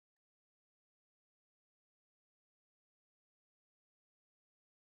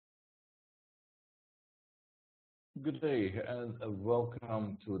Good day and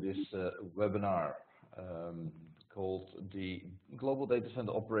welcome to this webinar called the Global Data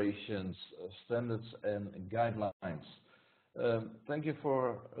Center Operations Standards and Guidelines. Thank you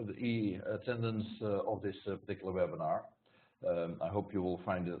for the attendance of this particular webinar. I hope you will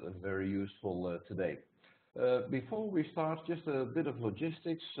find it very useful today. Before we start, just a bit of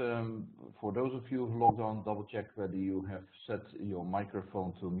logistics. For those of you who logged on, double check whether you have set your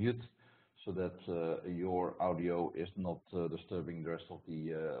microphone to mute, so that your audio is not disturbing the rest of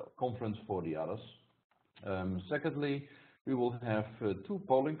the conference for the others. Secondly, we will have two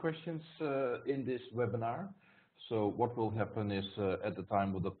polling questions in this webinar. So what will happen is at the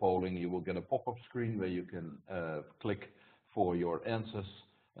time of the polling, you will get a pop-up screen where you can click for your answers,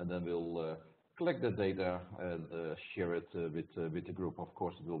 and then we'll collect the data and share it with the group. Of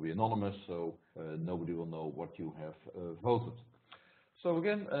course, it will be anonymous, so nobody will know what you have voted. So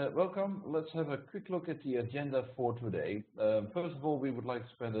again, welcome. Let's have a quick look at the agenda for today. First of all, we would like to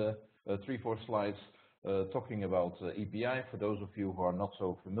spend 3-4 slides talking about EPI for those of you who are not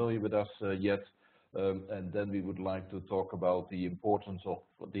so familiar with us yet. And then we would like to talk about the importance of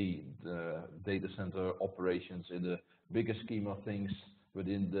the data center operations in the bigger scheme of things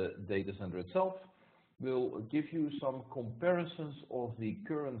within the data center itself. We'll give you some comparisons of the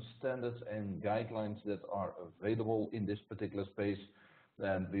current standards and guidelines that are available in this particular space.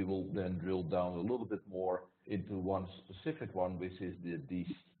 And we will then drill down a little bit more into one specific one, which is the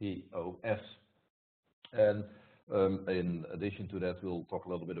DCOS. And in addition to that, we'll talk a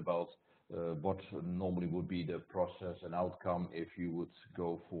little bit about what normally would be the process and outcome if you would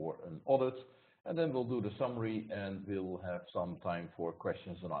go for an audit. And then we'll do the summary, and we'll have some time for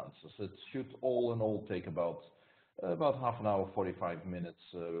questions and answers. It should all in all take about half an hour, 45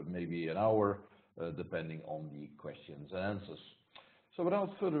 minutes, maybe an hour, depending on the questions and answers. So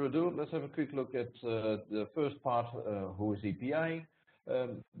without further ado, let's have a quick look at the first part, who is EPI.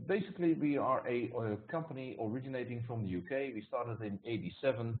 Basically, we are a company originating from the UK. We started in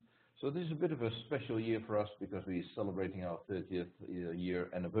 '87, so this is a bit of a special year for us because we're celebrating our 30th year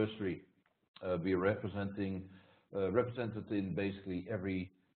anniversary. We are represented in basically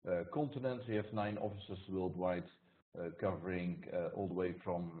every continent. We have 9 offices worldwide, covering all the way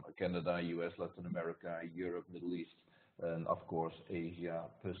from Canada, US, Latin America, Europe, Middle East, and of course Asia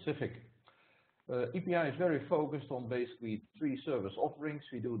Pacific. EPI is very focused on basically 3 service offerings.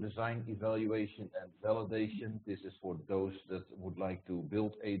 We do design, evaluation, and validation. This is for those that would like to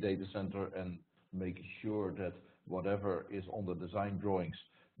build a data center and make sure that whatever is on the design drawings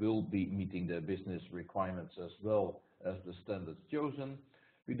will be meeting the business requirements as well as the standards chosen.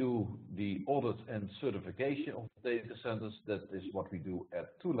 We do the audit and certification of data centers. That is what we do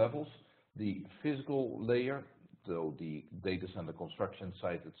at 2 levels. The physical layer, so the data center construction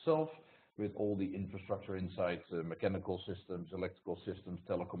site itself, with all the infrastructure inside, mechanical systems, electrical systems,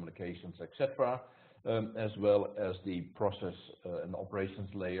 telecommunications, etc., as well as the process and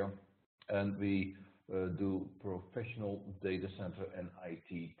operations layer. And we do professional data center and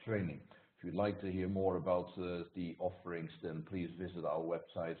IT training. If you'd like to hear more about the offerings, then please visit our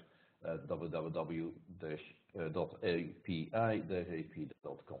website at www.api-ap.com.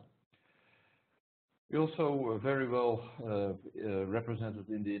 We're also very well represented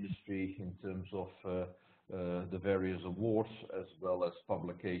in the industry in terms of the various awards as well as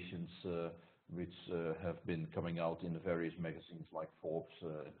publications which have been coming out in the various magazines like Forbes,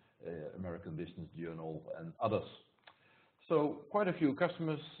 American Business Journal, and others. So quite a few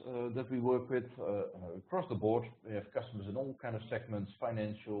customers that we work with across the board. We have customers in all kind of segments: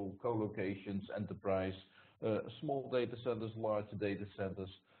 financial, co-locations, enterprise, small data centers, large data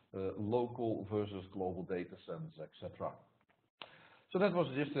centers, local versus global data centers, etc. So that was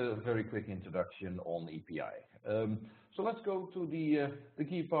just a very quick introduction on EPI. So let's go to the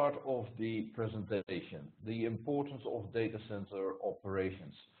key part of the presentation, the importance of data center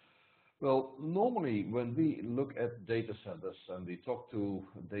operations. Well, normally when we look at data centers and we talk to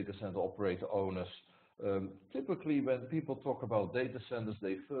data center operator owners, typically when people talk about data centers,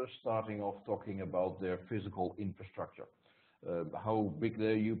 they first starting off talking about their physical infrastructure. How big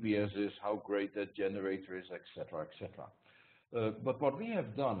their UPS is, how great that generator is, etc., etc. But what we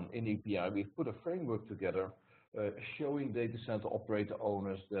have done in EPI, we've put a framework together showing data center operator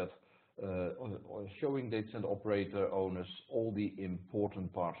owners all the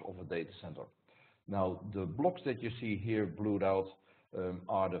important parts of a data center. Now, the blocks that you see here blued out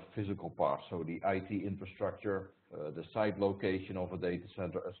are the physical parts, so the IT infrastructure, the site location of a data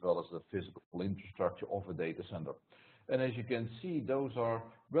center, as well as the physical infrastructure of a data center. And as you can see, those are,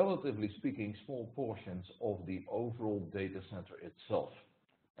 relatively speaking, small portions of the overall data center itself.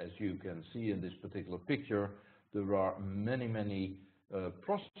 As you can see in this particular picture, there are many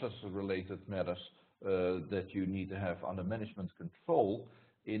processor-related matters that you need to have under management control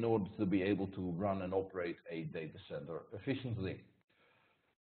in order to be able to run and operate a data center efficiently.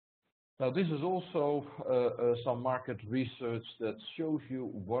 Now, this is also some market research that shows you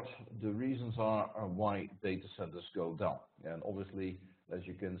what the reasons are why data centers go down. And obviously, as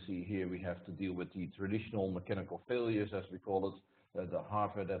you can see here, we have to deal with the traditional mechanical failures, as we call it, the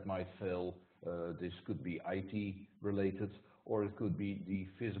hardware that might fail. This could be IT related, or it could be the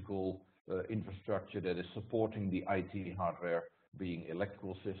physical infrastructure that is supporting the IT hardware, being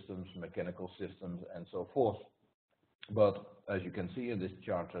electrical systems, mechanical systems, and so forth. But as you can see in this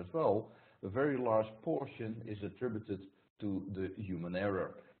chart as well, a very large portion is attributed to the human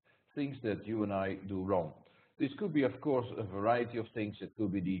error, things that you and I do wrong. This could be, of course, a variety of things. It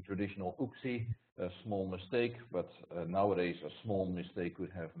could be the traditional oopsie, a small mistake, but nowadays a small mistake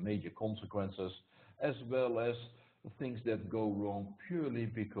could have major consequences, as well as things that go wrong purely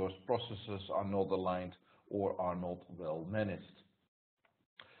because processes are not aligned or are not well managed.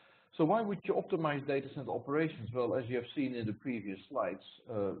 So why would you optimize data center operations? Well, as you have seen in the previous slides,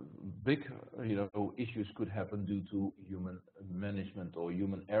 big issues could happen due to human management or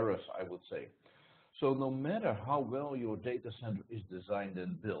human errors, I would say. So no matter how well your data center is designed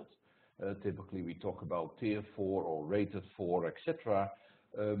and built, typically we talk about tier 4 or rated 4, etc.,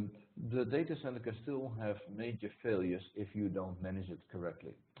 the data center can still have major failures if you don't manage it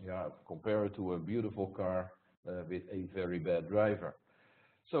correctly. Yeah, compare it to a beautiful car with a very bad driver.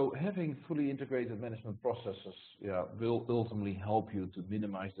 So having fully integrated management processes will ultimately help you to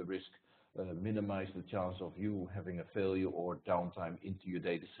minimize the risk, minimize the chance of you having a failure or downtime into your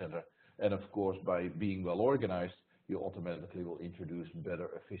data center. And of course, by being well organized, you automatically will introduce better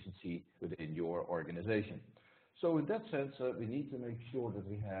efficiency within your organization. So in that sense, we need to make sure that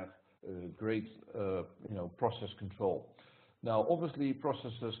we have great process control. Now, obviously,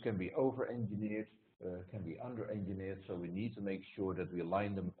 processes can be over-engineered, can be under-engineered, so we need to make sure that we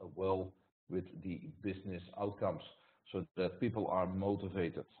align them well with the business outcomes so that people are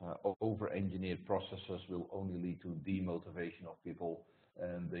motivated. Over-engineered processes will only lead to demotivation of people,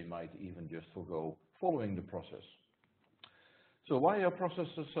 and they might even just forgo following the process. So why are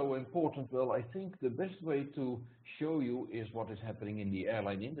processes so important? Well, I think the best way to show you is what is happening in the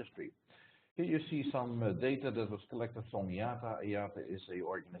airline industry. Here you see some data that was collected from IATA. IATA is an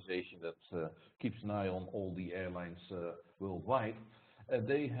organization that keeps an eye on all the airlines worldwide. And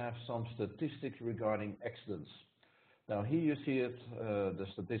they have some statistics regarding accidents. Now here you see it, the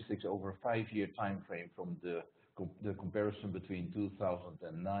statistics over a 5-year time frame from the comparison between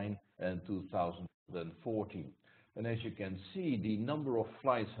 2009 and 2014. And as you can see, the number of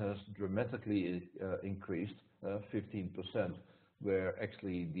flights has dramatically increased, 15%, where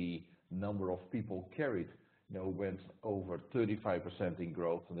actually the number of people carried went over 35% in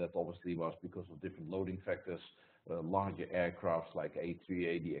growth, and that obviously was because of different loading factors, larger aircrafts like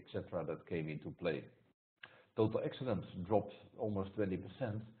A380, etc., that came into play. Total accidents dropped almost 20%,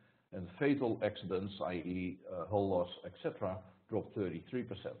 and fatal accidents, i.e. hull loss, etc., dropped 33%.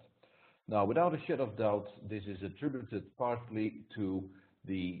 Now, without a shadow of doubt, this is attributed partly to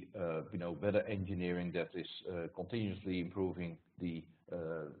the better engineering that is continuously improving the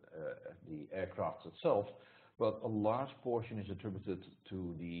aircraft itself, but a large portion is attributed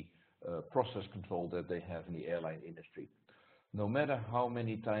to the process control that they have in the airline industry. No matter how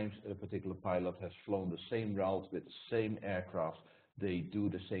many times a particular pilot has flown the same route with the same aircraft, they do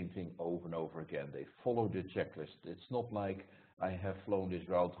the same thing over and over again. They follow the checklist. It's not like I have flown this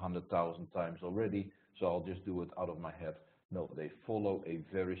route 100,000 times already, so I'll just do it out of my head. No, they follow a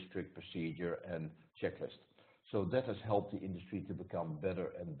very strict procedure and checklist. So that has helped the industry to become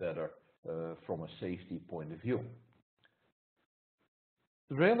better and better from a safety point of view.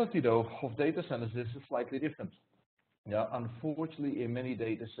 The reality, though, of data centers is slightly different. Yeah, unfortunately, in many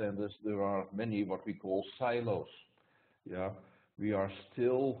data centers, there are many what we call silos. Yeah, we are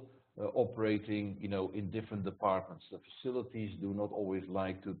still operating, in different departments. The facilities do not always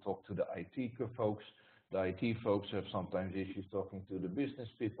like to talk to the IT folks. The IT folks have sometimes issues talking to the business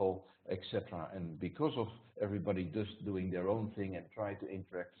people, etc. And because of everybody just doing their own thing and try to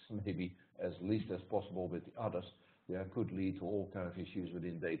interact maybe as least as possible with the others, could lead to all kinds of issues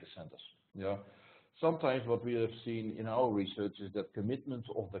within data centers. Yeah. Sometimes what we have seen in our research is that commitment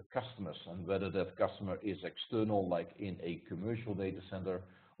of the customers, and whether that customer is external, like in a commercial data center,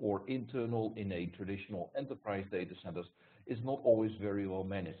 or internal in a traditional enterprise data centers, is not always very well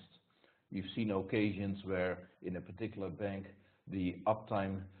managed. We've seen occasions where in a particular bank, the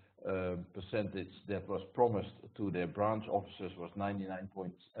uptime percentage that was promised to their branch officers was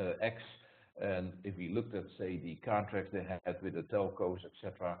 99.x, And if we looked at, say, the contracts they had with the telcos,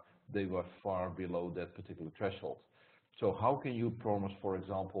 etc., they were far below that particular threshold. So how can you promise, for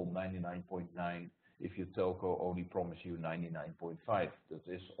example, 99.9 if your telco only promise you 99.5? That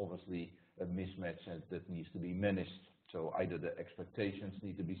is obviously a mismatch that needs to be managed. So either the expectations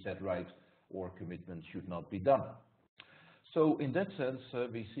need to be set right or commitments should not be done. So in that sense,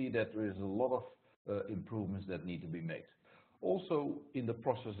 we see that there is a lot of improvements that need to be made. Also in the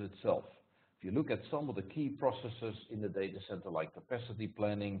process itself. If you look at some of the key processes in the data center, like capacity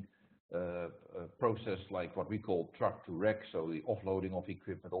planning, process like what we call truck to rack, so the offloading of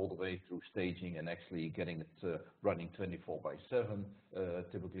equipment all the way through staging and actually getting it running 24/7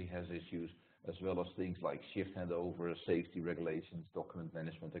 typically has issues, as well as things like shift handover, safety regulations, document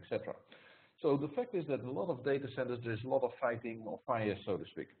management, etc. So the fact is that a lot of data centers, there's a lot of fighting or fire, so to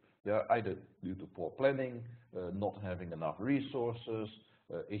speak. They are either due to poor planning, not having enough resources,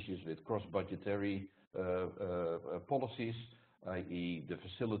 issues with cross-budgetary policies, i.e. the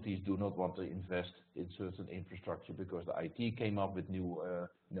facilities do not want to invest in certain infrastructure because the IT came up with new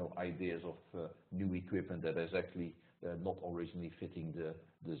ideas of new equipment that is actually not originally fitting the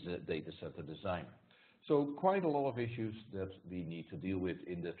data center design. So quite a lot of issues that we need to deal with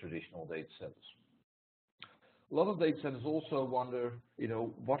in the traditional data centers. A lot of data centers also wonder,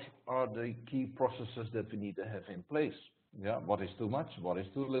 what are the key processes that we need to have in place? Yeah, what is too much, what is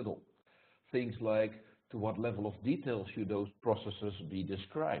too little? Things like, to what level of detail should those processes be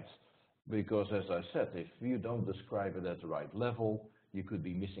described? Because as I said, if you don't describe it at the right level, you could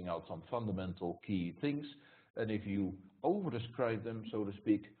be missing out some fundamental key things. And if you over-describe them, so to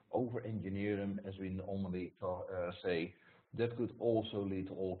speak, over-engineer them, as we normally say, that could also lead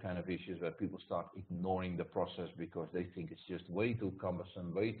to all kind of issues where people start ignoring the process because they think it's just way too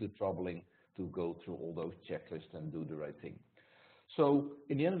cumbersome, way too troubling to go through all those checklists and do the right thing. So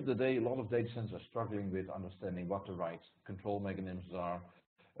in the end of the day, a lot of data centers are struggling with understanding what the right control mechanisms are.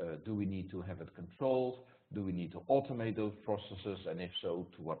 Do we need to have it controlled? Do we need to automate those processes? And if so,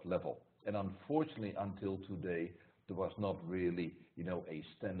 to what level? And unfortunately, until today, there was not really, a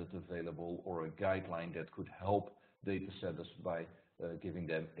standard available or a guideline that could help data centers by giving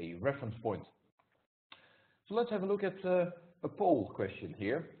them a reference point. So let's have a look at a poll question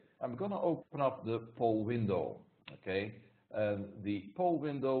here. I'm going to open up the poll window, okay? The poll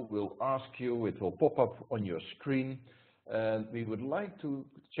window will ask you, it will pop up on your screen, and we would like to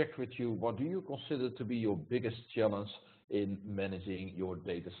check with you, what do you consider to be your biggest challenge in managing your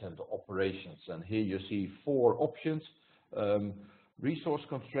data center operations? And here you see 4 options. Resource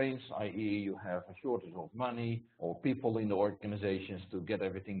constraints, i.e. you have a shortage of money or people in the organizations to get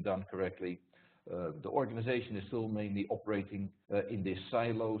everything done correctly. The organization is still mainly operating in this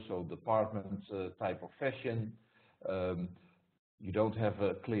silo, so department type of fashion. You don't have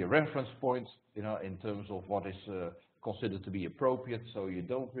a clear reference point, in terms of what is considered to be appropriate, so you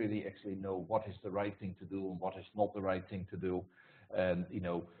don't really actually know what is the right thing to do and what is not the right thing to do, and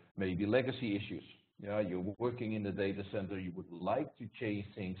maybe legacy issues. You're working in the data center, you would like to change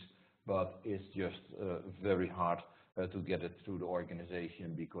things, but it's just very hard to get it through the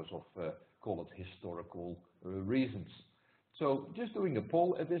organization because of, call it historical reasons. So just doing a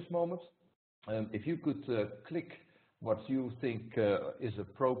poll at this moment. If you could click what you think is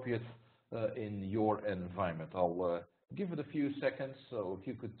appropriate in your environment. I'll give it a few seconds, so if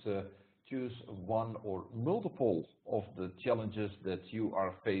you could choose one or multiple of the challenges that you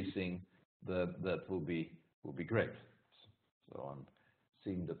are facing, that will be great. So I'm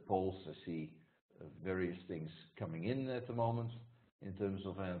seeing the polls, I see various things coming in at the moment in terms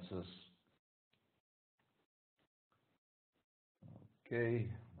of answers. Okay,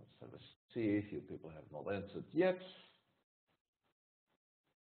 let's have a see. A few people have not answered yet.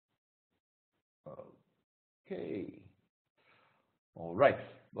 Okay. All right.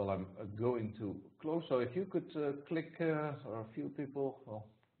 Well, I'm going to close. So if you could click, or a few people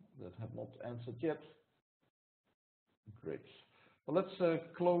that have not answered yet. Great. Well, let's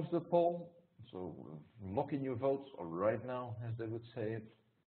close the poll. So lock in your votes right now, as they would say it.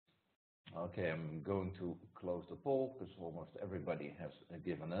 Okay, I'm going to close the poll because almost everybody has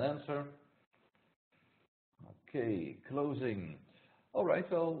given an answer. Okay, closing. All right,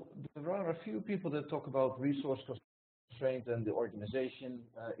 well, there are a few people that talk about resource constraint and the organization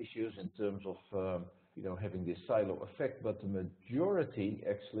issues in terms of having this silo effect, but the majority,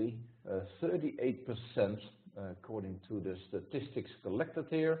 actually, 38%, according to the statistics collected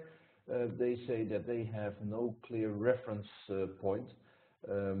here, they say that they have no clear reference point.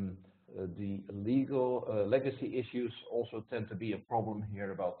 The legal legacy issues also tend to be a problem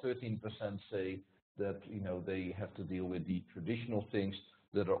here. About 13% say that they have to deal with the traditional things,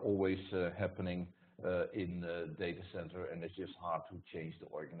 that are always happening in data center, and it's just hard to change the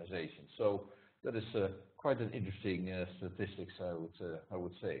organization. So that is quite an interesting statistics, I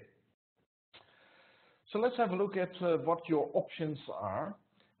would say. So let's have a look at what your options are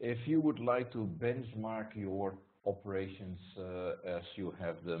if you would like to benchmark your operations as you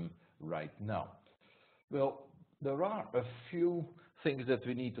have them right now. Well, there are a few things that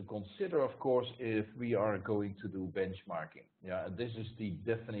we need to consider, of course, if we are going to do benchmarking. Yeah, this is the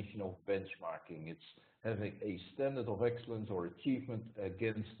definition of benchmarking. It's having a standard of excellence or achievement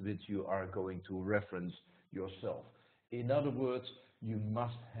against which you are going to reference yourself. In other words, you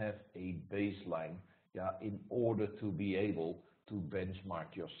must have a baseline, yeah, in order to be able to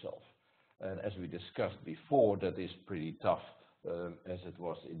benchmark yourself. And as we discussed before, that is pretty tough as it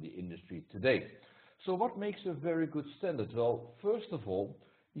was in the industry today. So what makes a very good standard? Well, first of all,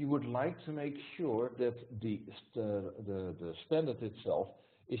 you would like to make sure that the standard itself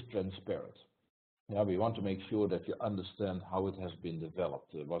is transparent. Yeah, we want to make sure that you understand how it has been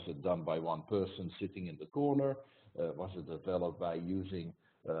developed. Was it done by one person sitting in the corner? Was it developed by using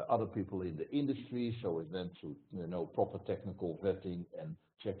other people in the industry? So it went through proper technical vetting and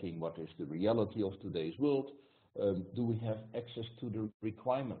checking what is the reality of today's world. Do we have access to the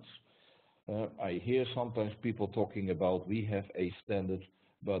requirements? I hear sometimes people talking about we have a standard,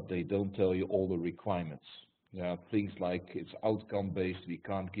 but they don't tell you all the requirements. Yeah, things like it's outcome based, we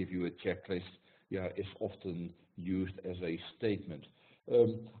can't give you a checklist, yeah, is often used as a statement.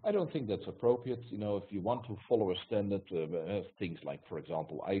 I don't think that's appropriate. You know, if you want to follow a standard, things like, for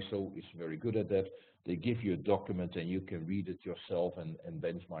example, ISO is very good at that. They give you a document and you can read it yourself and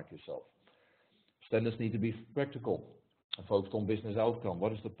benchmark yourself. Standards need to be practical, focused on business outcome.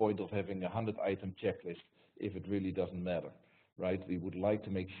 What is the point of having a 100-item checklist if it really doesn't matter, right? We would like to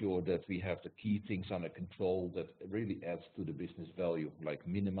make sure that we have the key things under control that really adds to the business value, like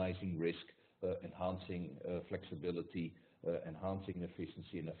minimizing risk, enhancing flexibility, enhancing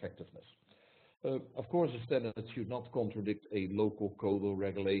efficiency and effectiveness. Of course, a standard should not contradict a local code or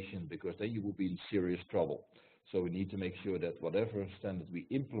regulation, because then you will be in serious trouble. So we need to make sure that whatever standard we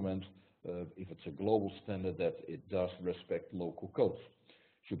implement, if it's a global standard, that it does respect local codes.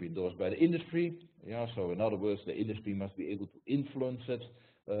 Should be endorsed by the industry. Yeah, so in other words, the industry must be able to influence it,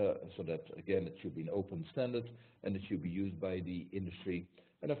 so that again it should be an open standard and it should be used by the industry.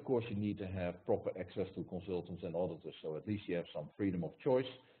 And of course, you need to have proper access to consultants and auditors, so at least you have some freedom of choice,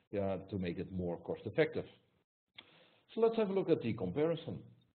 yeah, to make it more cost effective. So let's have a look at the comparison.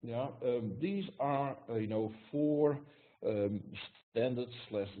 Yeah, these are 4 standards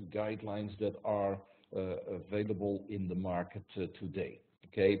 / guidelines that are available in the market today.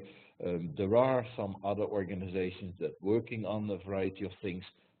 Okay, there are some other organizations that are working on a variety of things,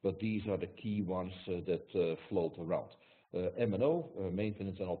 but these are the key ones that float around. M&O,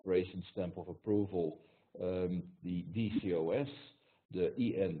 Maintenance and Operations Stamp of Approval, the DCOS, the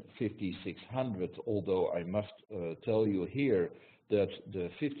EN 5600, although I must tell you here that the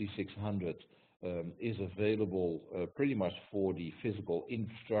 5600 is available pretty much for the physical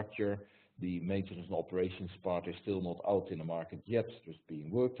infrastructure. The maintenance and operations part is still not out in the market yet, just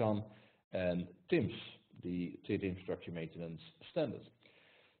being worked on. And TIMS, the Trade Infrastructure Maintenance Standard.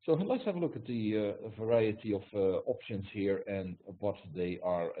 So let's have a look at the variety of options here and what they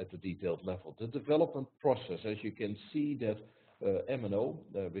are at the detailed level. The development process, as you can see that M&O,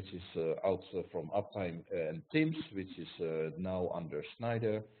 which is out from Uptime, and TIMS, which is now under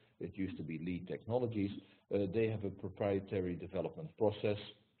Schneider, it used to be Lead Technologies, they have a proprietary development process.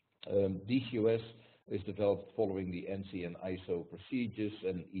 DCOS is developed following the NC and ISO procedures,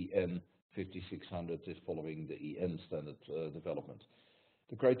 and EN 5600 is following the EN standard development.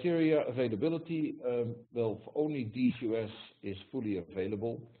 The criteria availability, well, only DCOS is fully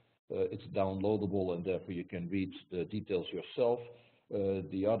available. It's downloadable and therefore you can read the details yourself.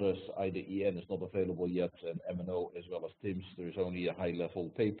 The others, either EN is not available yet, and M&O as well as TIMS, there is only a high-level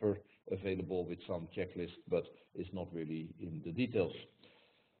paper available with some checklists, but it's not really in the details.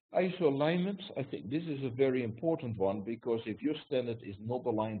 ISO alignment, I think this is a very important one, because if your standard is not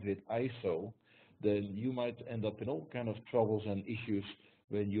aligned with ISO, then you might end up in all kind of troubles and issues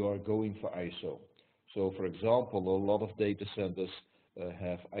when you are going for ISO. So for example, a lot of data centers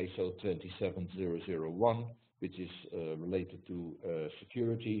have ISO 27001, which is related to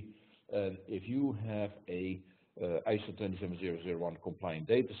security. And if you have a ISO 27001 compliant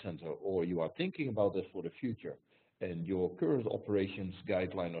data center, or you are thinking about that for the future, and your current operations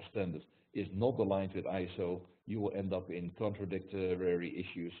guideline or standard is not aligned with ISO, you will end up in contradictory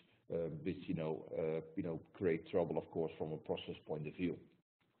issues, which create trouble, of course, from a process point of view.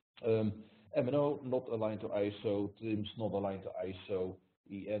 M&O not aligned to ISO, TIMS not aligned to ISO,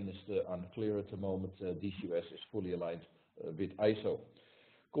 EN is unclear at the moment. DCOS is fully aligned with ISO.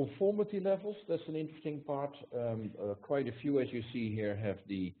 Conformity levels, that's an interesting part. Quite a few, as you see here, have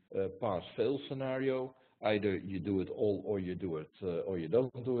the pass-fail scenario. Either you do it all or you do it or you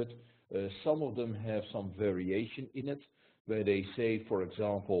don't do it. Some of them have some variation in it, where they say, for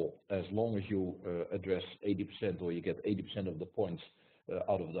example, as long as you address 80% or you get 80% of the points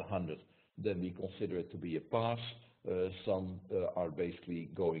out of the 100, then we consider it to be a pass. Some are basically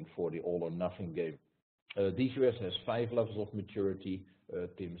going for the all or nothing game. DCOS has 5 levels of maturity,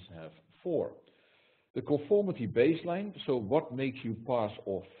 TIMS have 4. The conformity baseline, so what makes you pass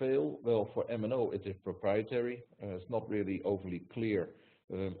or fail? Well, for M&O it is proprietary. It's not really overly clear,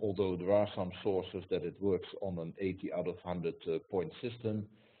 although there are some sources that it works on an 80 out of 100 point system.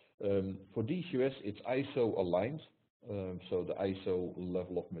 For DCOS it's ISO aligned, so the ISO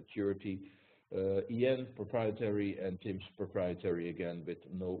level of maturity. EN proprietary and TIMS proprietary again, with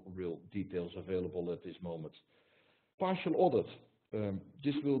no real details available at this moment. Partial audit.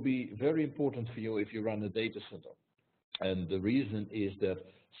 This will be very important for you if you run a data center. And the reason is that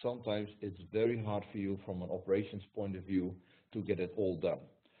sometimes it's very hard for you from an operations point of view to get it all done.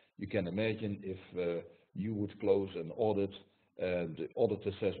 You can imagine if you would close an audit and the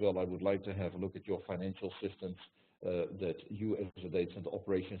auditor says, well, I would like to have a look at your financial systems, that you as a data center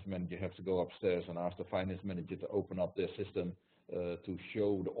operations manager have to go upstairs and ask the finance manager to open up their system to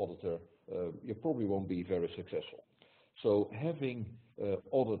show the auditor, you probably won't be very successful. So having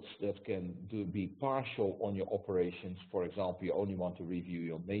audits that can be partial on your operations, for example, you only want to review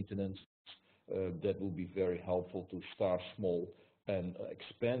your maintenance, that will be very helpful to start small and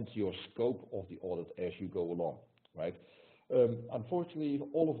expand your scope of the audit as you go along, right? Unfortunately,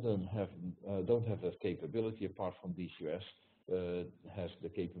 all of them don't have that capability, apart from DCOS has the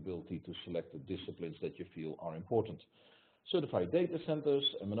capability to select the disciplines that you feel are important. Certified data centers,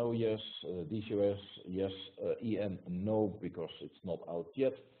 M&O yes, DCOS yes, EN no, because it's not out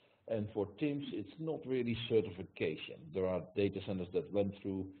yet. And for TIMS, it's not really certification. There are data centers that went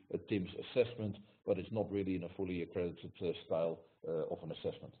through a TIMS assessment, but it's not really in a fully accredited style of an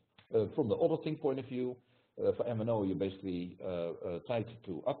assessment. From the auditing point of view, for M&O, you're basically tied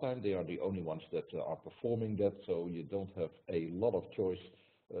to uptime. They are the only ones that are performing that, so you don't have a lot of choice,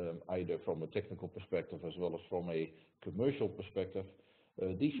 either from a technical perspective as well as from a commercial perspective.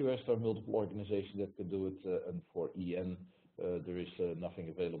 DCOS, there are multiple organizations that can do it, and for EN, there is nothing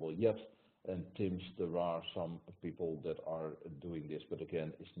available yet. And TIMS, there are some people that are doing this, but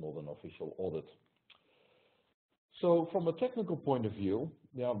again, it's not an official audit. So from a technical point of view,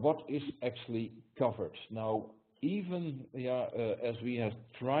 what is actually covered? Now, even as we have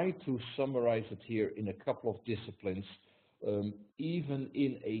tried to summarize it here in a couple of disciplines, even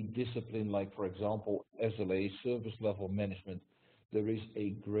in a discipline like, for example, SLA, service level management, there is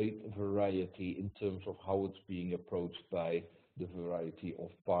a great variety in terms of how it's being approached by the variety of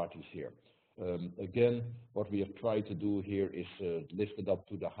parties here. Again, what we have tried to do here is lift it up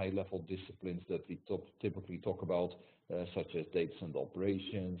to the high-level disciplines that we typically talk about, such as data center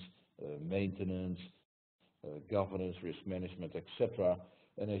operations, maintenance, governance, risk management, etc.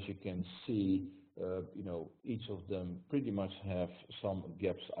 And as you can see, each of them pretty much have some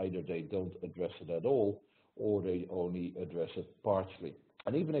gaps. Either they don't address it at all, or they only address it partially.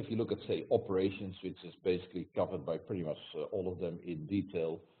 And even if you look at, say, operations, which is basically covered by pretty much all of them in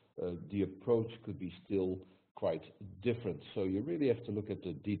detail, the approach could be still quite different. So you really have to look at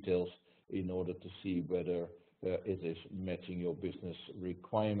the details in order to see whether it is matching your business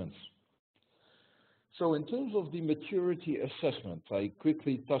requirements. So in terms of the maturity assessment, I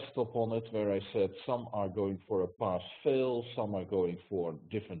quickly touched upon it where I said some are going for a pass-fail, some are going for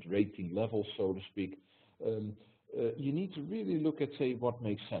different rating levels, so to speak. You need to really look at, say, what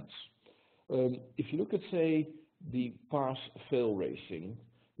makes sense. If you look at, say, the pass-fail rating,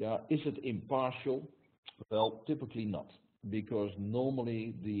 is it impartial? Well, typically not, because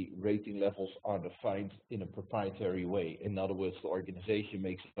normally the rating levels are defined in a proprietary way. In other words, the organization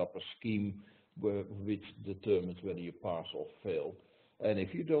makes up a scheme which determines whether you pass or fail. And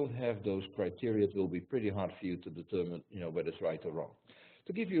if you don't have those criteria, it will be pretty hard for you to determine, whether it's right or wrong.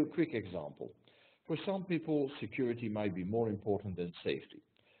 To give you a quick example, for some people, security might be more important than safety.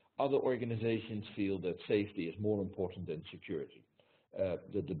 Other organizations feel that safety is more important than security.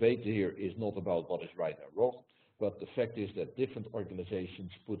 The debate here is not about what is right or wrong, but the fact is that different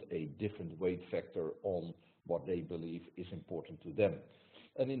organizations put a different weight factor on what they believe is important to them.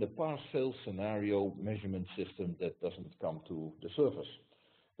 And in the pass-fail scenario measurement system, that doesn't come to the surface.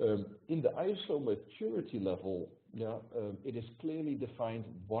 In the ISO maturity level, it is clearly defined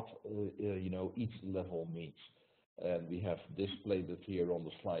what each level means. and we have displayed it here on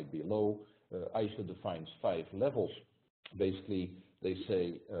the slide below. ISO defines 5 levels. Basically, they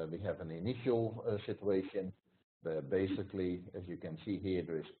say we have an initial situation. Basically, as you can see here,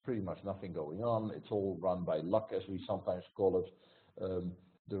 there is pretty much nothing going on. It's all run by luck, as we sometimes call it.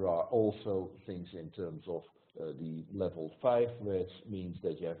 There are also things in terms of the level 5, which means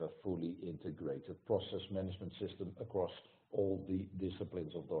that you have a fully integrated process management system across all the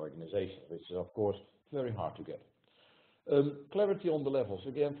disciplines of the organization, which is of course very hard to get. Clarity on the levels.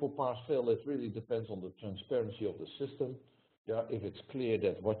 Again, for pass-fail, it really depends on the transparency of the system. Yeah, if it's clear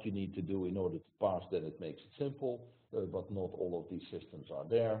that what you need to do in order to pass, then it makes it simple, but not all of these systems are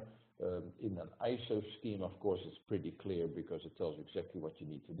there. In an ISO scheme, of course, it's pretty clear because it tells you exactly what you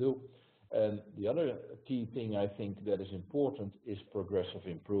need to do. And the other key thing I think that is important is progressive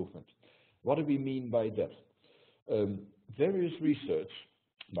improvement. What do we mean by that? Various research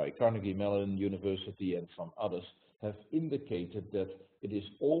by Carnegie Mellon University and some others have indicated that it is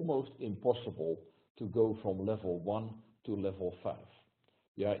almost impossible to go from level 1 to level 5.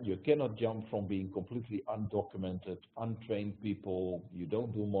 Yeah, you cannot jump from being completely undocumented, untrained people, you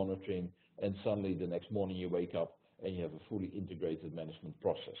don't do monitoring, and suddenly the next morning you wake up and you have a fully integrated management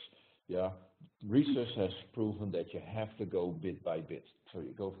process. Yeah, research has proven that you have to go bit by bit. So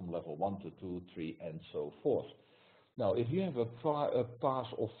you go from level 1 to 2, 3, and so forth. Now, if you have a pass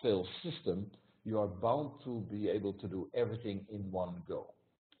or fail system, you are bound to be able to do everything in one go.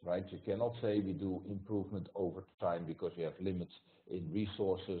 Right? You cannot say we do improvement over time because we have limits in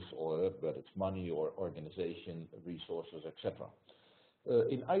resources, or whether it's money or organization resources, etc.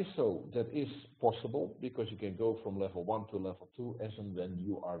 In ISO, that is possible because you can go from level 1 to level 2 as and when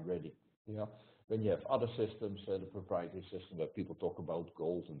you are ready. Yeah? When you have other systems, the proprietary system where people talk about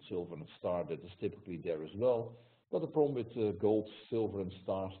gold and silver and star, that is typically there as well. But the problem with gold, silver, and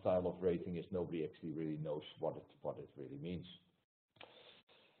star style of rating is nobody actually really knows what it really means.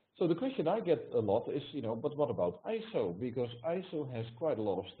 So the question I get a lot is, but what about ISO? Because ISO has quite a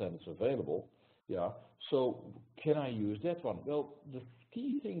lot of standards available. Yeah. So can I use that one? Well, the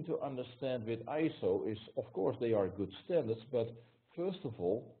key thing to understand with ISO is, of course, they are good standards, but first of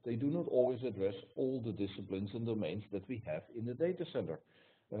all, they do not always address all the disciplines and domains that we have in the data center.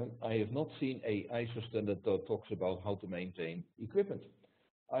 I have not seen a ISO standard that talks about how to maintain equipment.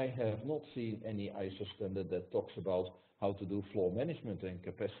 I have not seen any ISO standard that talks about how to do floor management and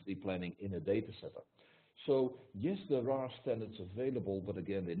capacity planning in a data center. So yes, there are standards available, but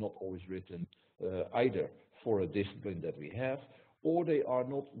again, they're not always written either for a discipline that we have, or they are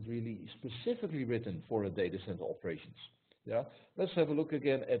not really specifically written for a data center operations. Yeah, let's have a look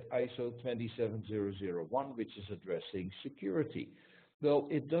again at ISO 27001, which is addressing security. Well,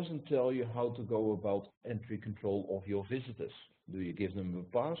 it doesn't tell you how to go about entry control of your visitors. Do you give them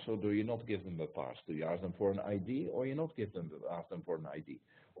a pass or do you not give them a pass? Do you ask them for an ID or you not ask them for an ID?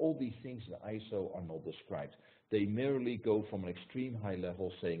 All these things in ISO are not described. They merely go from an extreme high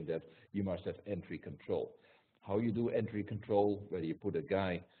level saying that you must have entry control. How you do entry control, whether you put a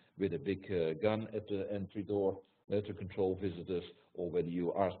guy with a big gun at the entry door to control visitors, or whether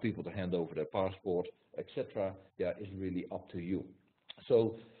you ask people to hand over their passport, etc., yeah, is really up to you.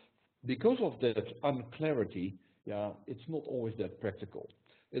 So because of that unclarity, yeah, it's not always that practical.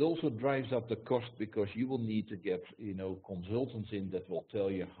 It also drives up the cost because you will need to get, consultants in that will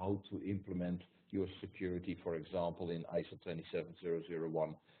tell you how to implement your security, for example, in ISO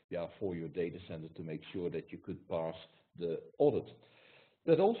 27001, yeah, for your data center to make sure that you could pass the audit.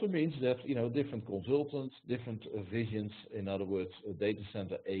 That also means that, different consultants, different visions. In other words, data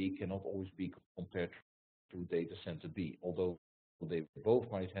center A cannot always be compared to data center B, although they both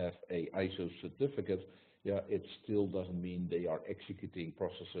might have a ISO certificate. Yeah, it still doesn't mean they are executing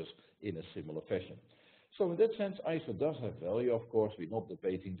processes in a similar fashion. So in that sense, ISO does have value, of course, we're not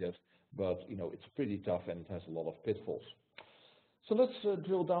debating that, but it's pretty tough and it has a lot of pitfalls. So let's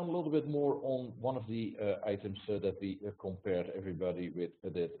drill down a little bit more on one of the items that we compared everybody with,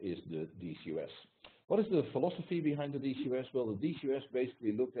 that is the DCOS. What is the philosophy behind the DCOS? Well, the DCOS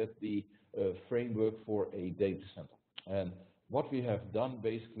basically looked at the framework for a data center. And what we have done,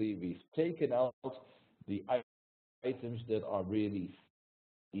 basically, we've taken out the items that are really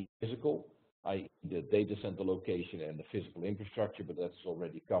physical, i.e. the data center location and the physical infrastructure, but that's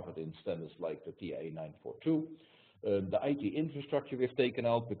already covered in standards like the TA 942. The IT infrastructure we've taken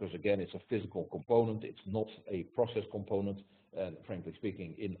out because, again, it's a physical component, it's not a process component, and frankly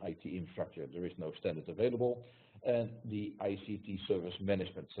speaking, in IT infrastructure there is no standard available. And the ICT service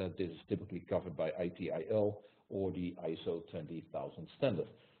management, so this is typically covered by ITIL or the ISO 20000 standard.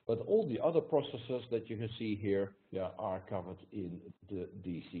 But all the other processes that you can see here, yeah, are covered in the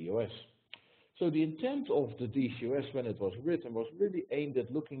DCOS. So the intent of the DCOS when it was written was really aimed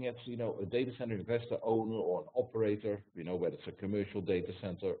at looking at, a data center investor, owner, or an operator, whether it's a commercial data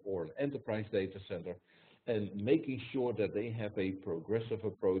center or an enterprise data center, and making sure that they have a progressive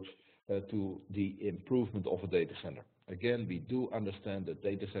approach to the improvement of a data center. Again, we do understand that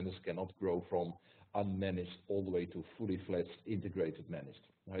data centers cannot grow from unmanaged all the way to fully fledged integrated managed,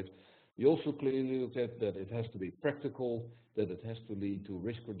 right? We also clearly looked at that it has to be practical, that it has to lead to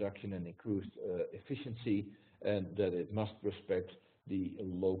risk reduction and increased efficiency, and that it must respect the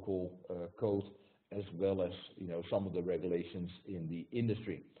local code as well as some of the regulations in the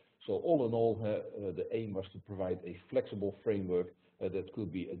industry. So all in all, the aim was to provide a flexible framework that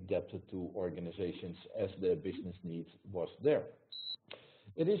could be adapted to organizations as their business needs was there.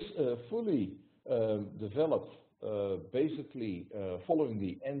 It is fully developed basically following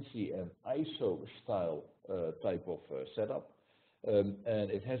the NC and ISO style type of setup, and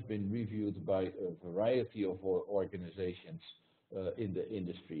it has been reviewed by a variety of organizations in the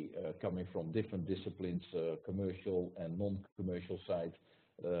industry, coming from different disciplines, commercial and non-commercial sides,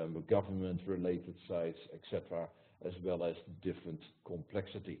 government-related sites, etc., as well as different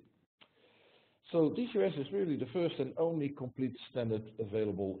complexity. So DCOS is really the first and only complete standard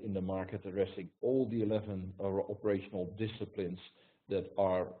available in the market, addressing all the 11 operational disciplines that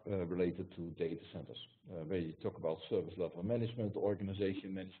are related to data centers, where you talk about service level management,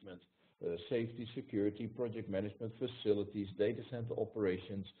 organization management, safety, security, project management, facilities, data center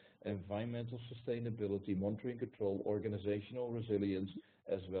operations, environmental sustainability, monitoring control, organizational resilience,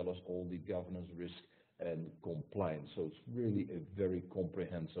 as well as all the governance, risk, and compliance. So it's really a very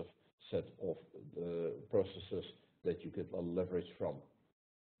comprehensive set of processes that you could leverage from.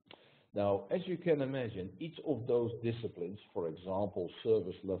 Now, as you can imagine, each of those disciplines, for example,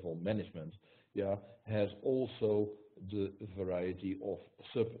 service level management, has also the variety of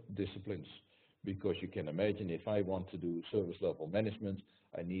sub-disciplines. Because you can imagine, if I want to do service level management,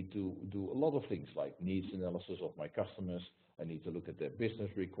 I need to do a lot of things like needs analysis of my customers. I need to look at their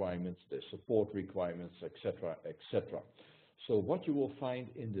business requirements, their support requirements, etc., etc. So what you will find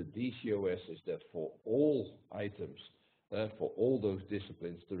in the DCOS is that for all items, for all those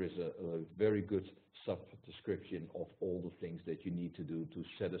disciplines, there is a very good sub-description of all the things that you need to do to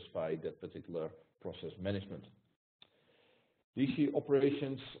satisfy that particular process management. DC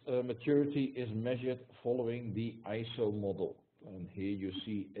operations maturity is measured following the ISO model. And here you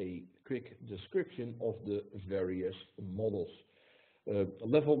see a quick description of the various models.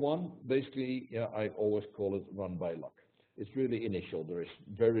 Level 1, basically, I always call it run by luck. It's really initial. There is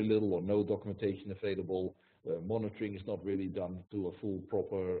very little or no documentation available. Monitoring is not really done to a full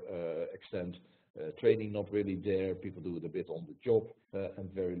proper extent. Training not really there. People do it a bit on the job,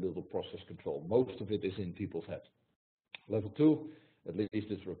 and very little process control. Most of it is in people's heads. Level 2, at least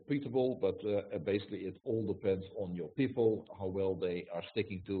it's repeatable, but basically it all depends on your people, how well they are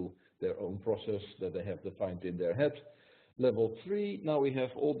sticking to their own process that they have defined in their head. Level 3, now we have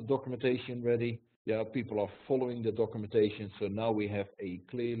all the documentation ready. People are following the documentation, so now we have a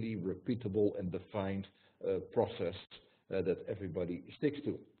clearly repeatable and defined process that everybody sticks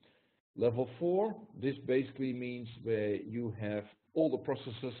to. Level 4, this basically means where you have all the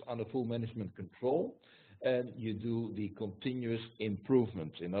processes under full management control, and you do the continuous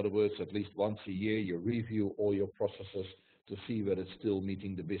improvement. In other words, at least once a year, you review all your processes to see whether it's still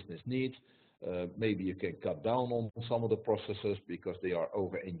meeting the business needs. Maybe you can cut down on some of the processes because they are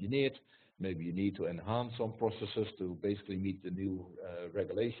over-engineered. Maybe you need to enhance some processes to basically meet the new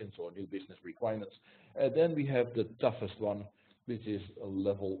regulations or new business requirements. And then we have the toughest one, which is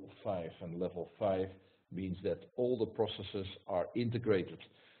level 5. And level 5 means that all the processes are integrated.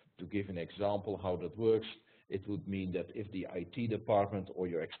 To give an example how that works, it would mean that if the IT department or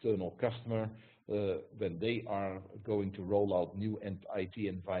your external customer, when they are going to roll out new IT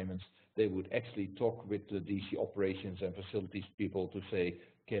environments, they would actually talk with the DC operations and facilities people to say,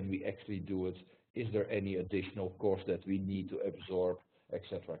 can we actually do it? Is there any additional cost that we need to absorb,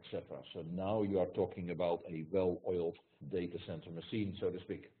 etc., etc. So now you are talking about a well-oiled data center machine, so to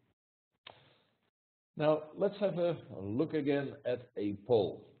speak. Now let's have a look again at a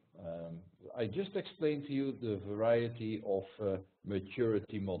poll. I just explained to you the variety of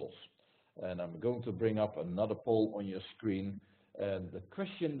maturity models, and I'm going to bring up another poll on your screen. And the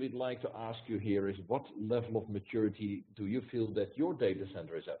question we'd like to ask you here is, what level of maturity do you feel that your data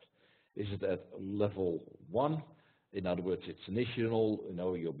center is at? Is it at level 1? In other words, it's initial,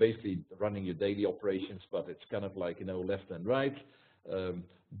 you're basically running your daily operations, but it's kind of like, left and right.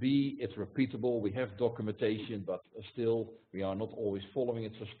 B, it's repeatable. We have documentation, but still we are not always following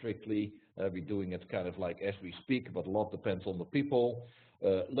it so strictly. We're doing it kind of like as we speak, but a lot depends on the people.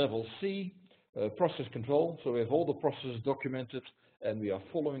 Level C, Process control, so we have all the processes documented and we are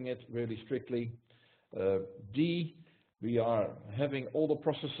following it really strictly. D, we are having all the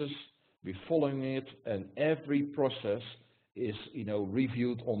processes, we're following it, and every process is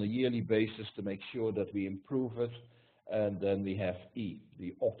reviewed on a yearly basis to make sure that we improve it. And then we have E,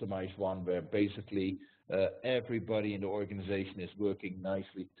 the optimized one, where basically everybody in the organization is working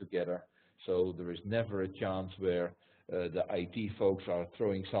nicely together. So there is never a chance where the IT folks are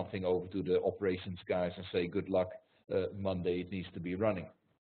throwing something over to the operations guys and say, good luck, Monday it needs to be running.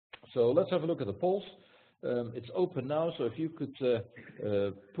 So let's have a look at the polls. It's open now, so if you could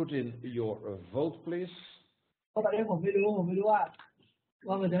put in your vote, please. ตอนนี้ผมไม่รู้ว่า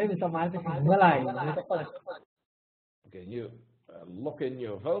มันจะให้เป็นสมาร์ทไปถึงเมื่อไหร่ไม่ต้องเปิด Okay, you lock in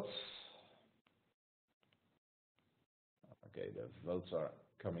your votes. Okay, the votes are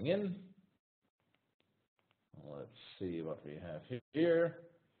coming in. Let's see what we have here.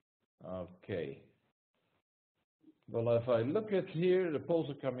 Okay. Well, if I look at here, the polls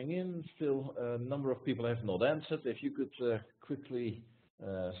are coming in. Still, a number of people have not answered. If you could quickly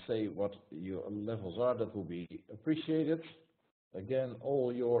say what your levels are, that will be appreciated. Again,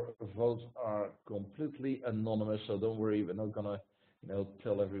 all your votes are completely anonymous, so don't worry. We're not gonna,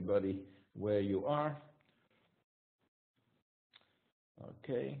 tell everybody where you are.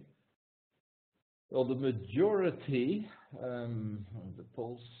 Okay. Well, the majority, the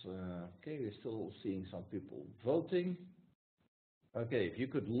polls, okay, we're still seeing some people voting. Okay, if you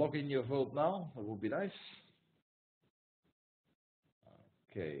could log in your vote now, that would be nice.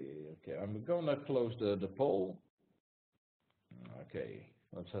 Okay, I'm gonna close the poll. Okay,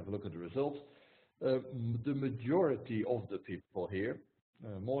 let's have a look at the results. The majority of the people here,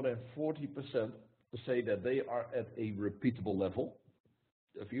 more than 40%, say that they are at a repeatable level.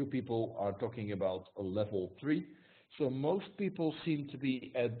 A few people are talking about a level 3. So most people seem to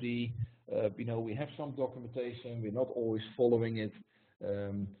be at the, we have some documentation, we're not always following it.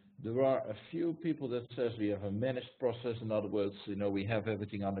 There are a few people that says we have a managed process. In other words, we have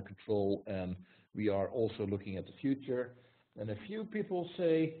everything under control and we are also looking at the future. And a few people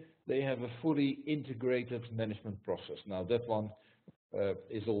say they have a fully integrated management process. Now that one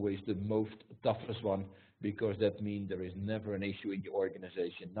is always the most toughest one, because that means there is never an issue in your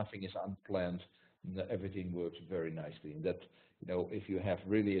organization, nothing is unplanned, everything works very nicely. And that, if you have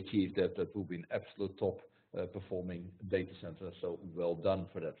really achieved that, that will be an absolute top performing data center, so well done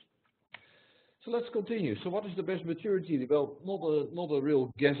for that. So let's continue. So what is the best maturity? Well, not a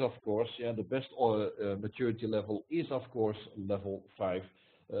real guess, of course. Yeah, the best maturity level is, of course, level 5.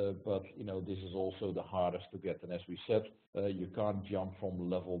 But, this is also the hardest to get. And as we said, you can't jump from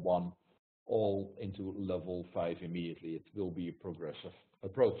level 1 all into level 5 immediately. It will be a progressive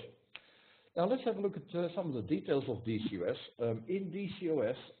approach. Now let's have a look at some of the details of DCOS. In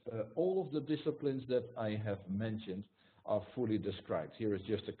DCOS, all of the disciplines that I have mentioned are fully described. Here is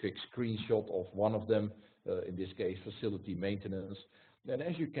just a quick screenshot of one of them, in this case facility maintenance. And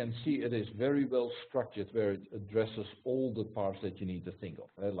as you can see, it is very well structured, where it addresses all the parts that you need to think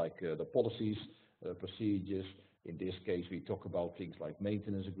of, like the policies, procedures. In this case, we talk about things like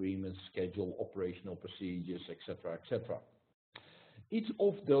maintenance agreements, schedule, operational procedures, etc., etc. Each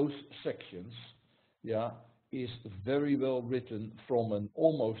of those sections, is very well written from an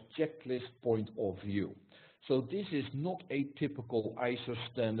almost checklist point of view. So this is not a typical ISO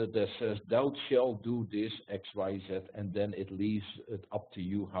standard that says thou shall do this X, Y, Z, and then it leaves it up to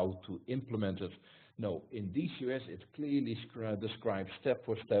you how to implement it. No, in DCOS it clearly describes step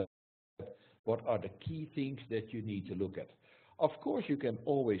for step what are the key things that you need to look at. Of course, you can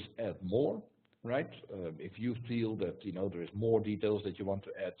always add more, right? If you feel that there is more details that you want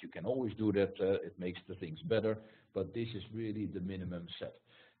to add, you can always do that. It makes the things better, but this is really the minimum set.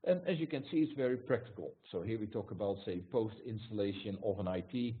 And as you can see, it's very practical. So here we talk about, say, post-installation of an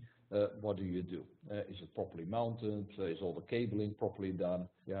IT. What do you do? Is it properly mounted? Is all the cabling properly done?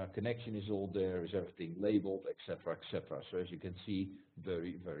 Yeah, connection is all there. Is everything labeled, etc., etc. So as you can see,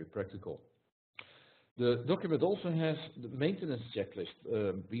 very, very practical. The document also has the maintenance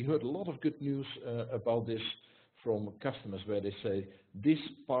checklist. We heard a lot of good news about this from customers, where they say this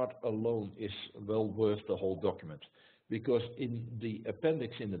part alone is well worth the whole document. Because in the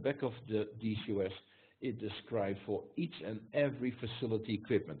appendix in the back of the DCOS, it describes for each and every facility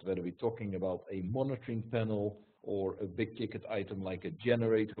equipment, whether we're talking about a monitoring panel or a big ticket item like a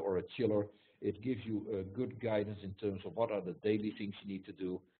generator or a chiller, it gives you a good guidance in terms of what are the daily things you need to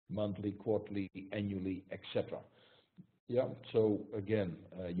do, monthly, quarterly, annually, etc. Yeah, so again,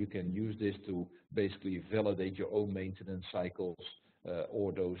 you can use this to basically validate your own maintenance cycles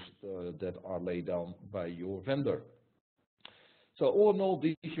or those that are laid down by your vendor. So all in all,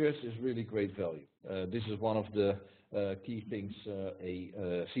 DCOS is really great value. This is one of the key things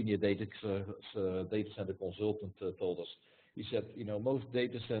a senior data center consultant told us. He said, most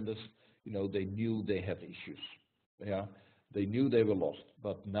data centers, they knew they had issues. Yeah, they knew they were lost,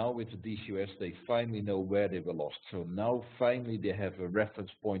 but now with the DCOS, they finally know where they were lost. So now finally they have a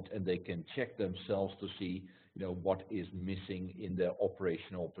reference point and they can check themselves to see, what is missing in their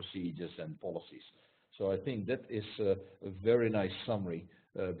operational procedures and policies. So I think that is a very nice summary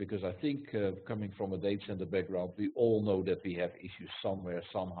because I think coming from a data center background, we all know that we have issues somewhere,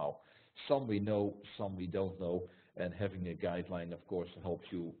 somehow. Some we know, some we don't know, and having a guideline, of course, helps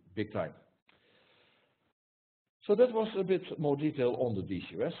you big time. So that was a bit more detail on the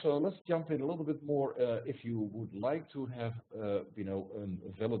DCOS. So let's jump in a little bit more if you would like to have, a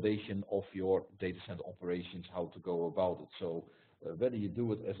validation of your data center operations, how to go about it. So whether you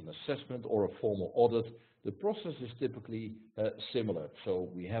do it as an assessment or a formal audit, the process is typically similar.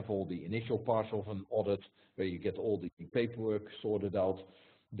 So we have all the initial parts of an audit where you get all the paperwork sorted out.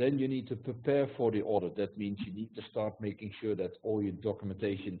 Then you need to prepare for the audit. That means you need to start making sure that all your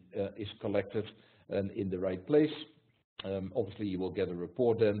documentation is collected and in the right place. Obviously, you will get a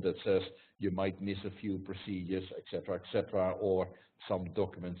report then that says you might miss a few procedures, etc., or some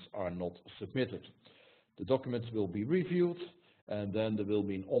documents are not submitted. The documents will be reviewed, and then there will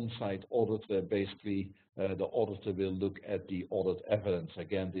be an on-site audit where basically the auditor will look at the audit evidence.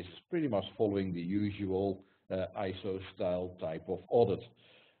 Again, this is pretty much following the usual ISO style type of audit.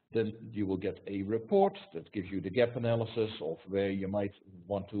 Then you will get a report that gives you the gap analysis of where you might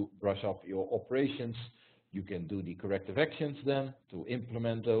want to brush up your operations. You can do the corrective actions then to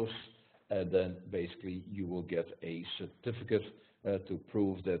implement those, and then basically you will get a certificate to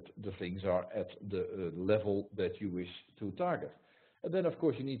prove that the things are at the level that you wish to target. And then of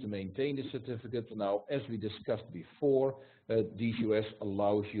course you need to maintain the certificate. Now, as we discussed before, DCOS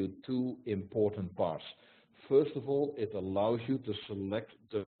allows you two important parts. First of all, it allows you to select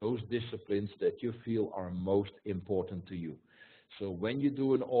those disciplines that you feel are most important to you. So when you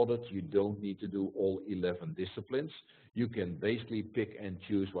do an audit, you don't need to do all 11 disciplines. You can basically pick and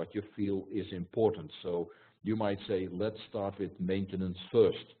choose what you feel is important. So you might say, let's start with maintenance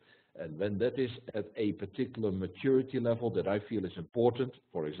first. And when that is at a particular maturity level that I feel is important,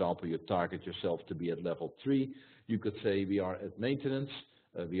 for example, you target yourself to be at level 3, you could say we are at maintenance.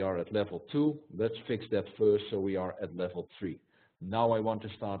 We are at level 2, let's fix that first, so we are at level 3. Now I want to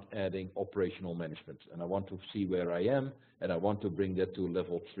start adding operational management, and I want to see where I am, and I want to bring that to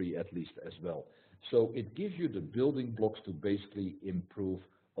level 3 at least as well. So it gives you the building blocks to basically improve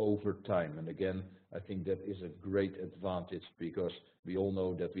over time. And again, I think that is a great advantage because we all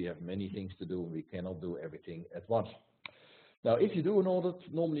know that we have many things to do and we cannot do everything at once. Now, if you do an audit,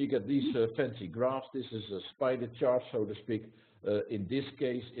 normally you get these fancy graphs. This is a spider chart, so to speak. In this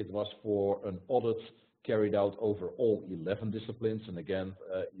case, it was for an audit carried out over all 11 disciplines, and again,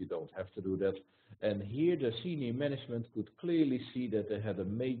 you don't have to do that. And here the senior management could clearly see that they had a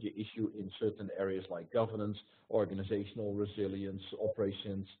major issue in certain areas like governance, organizational resilience,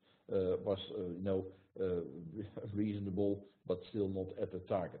 operations was reasonable, but still not at the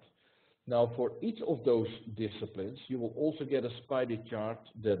target. Now, for each of those disciplines, you will also get a spider chart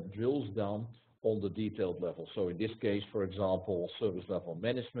that drills down on the detailed level. So in this case, for example, service level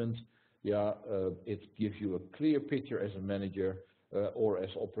management, it gives you a clear picture as a manager or as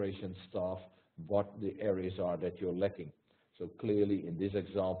operations staff what the areas are that you're lacking. So clearly in this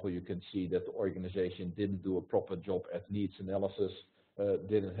example, you can see that the organization didn't do a proper job at needs analysis,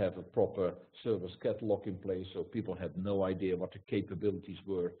 didn't have a proper service catalog in place, so people had no idea what the capabilities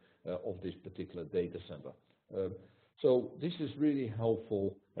were of this particular data center. So this is really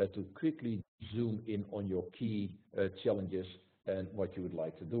helpful to quickly zoom in on your key challenges and what you would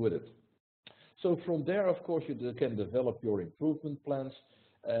like to do with it. So from there, of course, you can develop your improvement plans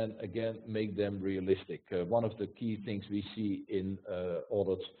and again, make them realistic. One of the key things we see in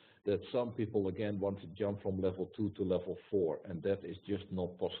audits that some people again want to jump from level 2 to level 4, and that is just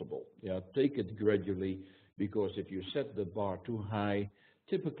not possible. Take it gradually, because if you set the bar too high,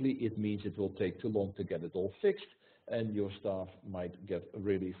 typically it means it will take too long to get it all fixed, and your staff might get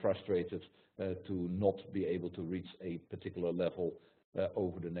really frustrated to not be able to reach a particular level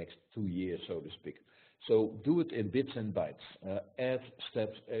over the next 2 years, so to speak. So do it in bits and bytes. Add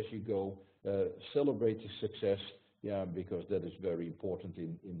steps as you go. Celebrate the success, because that is very important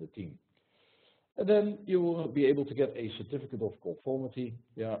in the team. And then you will be able to get a certificate of conformity,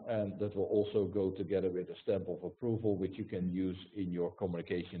 and that will also go together with a stamp of approval, which you can use in your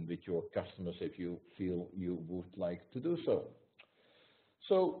communication with your customers if you feel you would like to do so.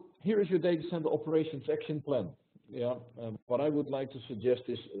 So here is your data center operations action plan. Yeah, what I would like to suggest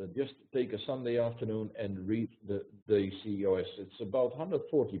is just take a Sunday afternoon and read the DCOS. It's about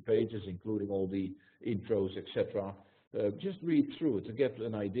 140 pages, including all the intros, etc. Just read through it to get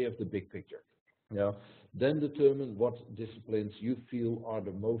an idea of the big picture. Yeah. Then determine what disciplines you feel are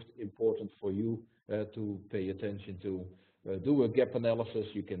the most important for you to pay attention to. Do a gap analysis.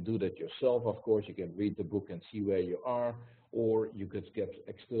 You can do that yourself, of course. You can read the book and see where you are, or you could get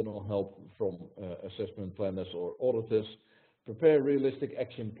external help from assessment planners or auditors. Prepare a realistic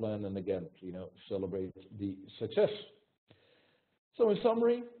action plan, and again, celebrate the success. So in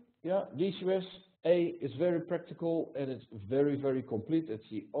summary, yeah, DCOS A is very practical and it's very, very complete. It's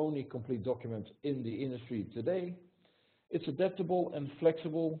the only complete document in the industry today. It's adaptable and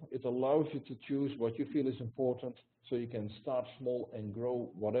flexible. It allows you to choose what you feel is important, so you can start small and grow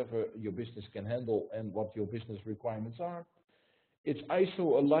whatever your business can handle and what your business requirements are. It's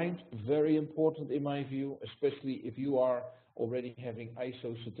ISO aligned, very important in my view, especially if you are already having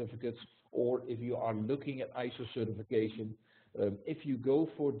ISO certificates or if you are looking at ISO certification. If you go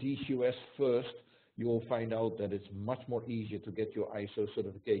for DCOS first, you will find out that it's much more easier to get your ISO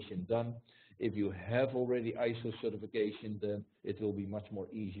certification done. If you have already ISO certification, then it will be much more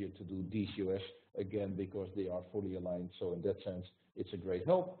easier to do DCOS again because they are fully aligned. So in that sense, it's a great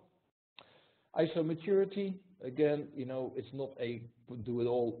help. ISO maturity, again, it's not a do it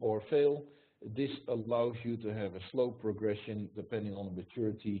all or fail. This allows you to have a slow progression depending on the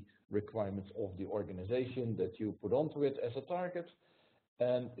maturity requirements of the organization that you put onto it as a target.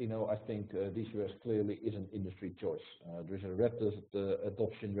 And, I think DCOS clearly is an industry choice. There's a rapid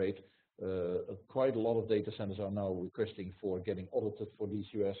adoption rate. Quite a lot of data centers are now requesting for getting audited for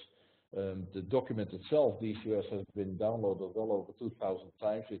DCOS. The document itself, DCOS, has been downloaded well over 2,000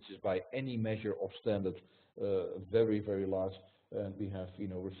 times, which is by any measure of standard very, very large. And we have,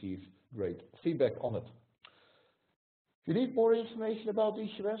 received great feedback on it. If you need more information about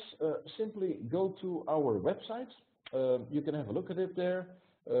DCOS, simply go to our website. You can have a look at it there.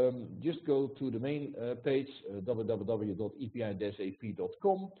 Just go to the main page, www.epi-ap.com,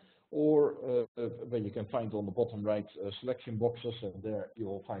 or where you can find on the bottom right selection boxes, and there you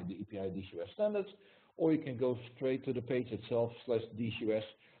will find the EPI DCOS standards, or you can go straight to the page itself, /DCOS.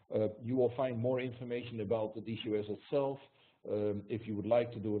 You will find more information about the DCOS itself. If you would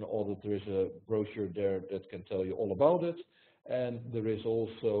like to do an audit, there is a brochure there that can tell you all about it. And there is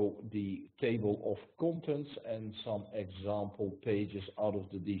also the table of contents and some example pages out of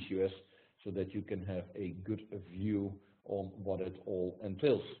the DCOS so that you can have a good view on what it all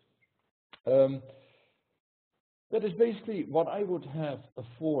entails. That is basically what I would have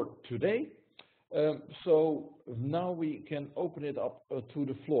for today. So now we can open it up to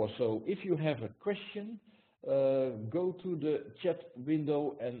the floor. So if you have a question, go to the chat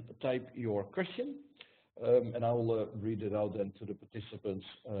window and type your question. And I will read it out then to the participants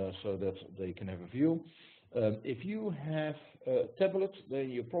so that they can have a view. If you have a tablet, then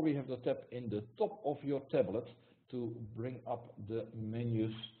you probably have the tab in the top of your tablet to bring up the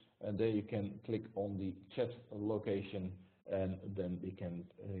menus, and there you can click on the chat location, and then we can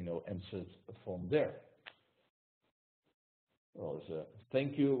answer it from there. Well,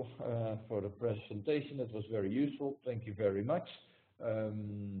 thank you for the presentation. It was very useful. Thank you very much.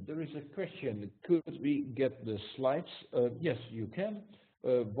 There is a question, could we get the slides? Yes, you can.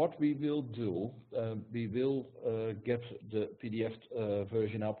 What we will do, we will get the PDF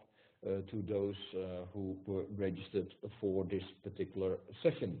version up to those who were registered for this particular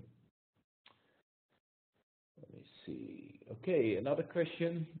session. Let me see. Okay, another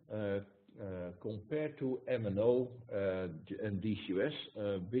question. Compared to M&O and DCOS,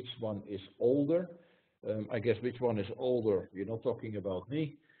 which one is older? I guess which one is older? You're not talking about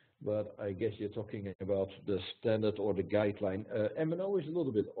me, but I guess you're talking about the standard or the guideline. M&O is a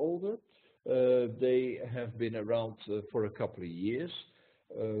little bit older. They have been around for a couple of years.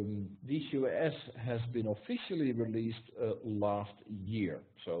 DCOS has been officially released last year,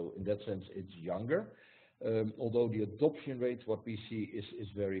 so in that sense it's younger. Although the adoption rate, what we see is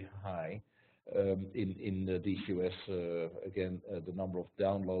very high in the DCOS. Again, the number of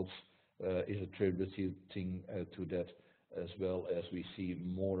downloads is attributing to that, as well as we see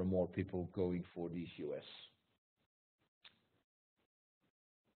more and more people going for DCOS.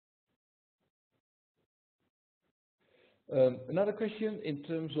 Another question in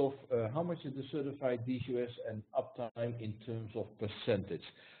terms of how much is the certified DCOS and uptime in terms of percentage.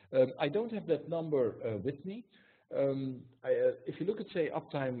 I don't have that number with me. If you look at, say,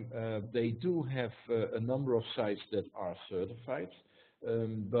 uptime, they do have a number of sites that are certified,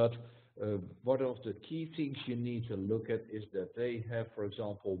 but one of the key things you need to look at is that they have, for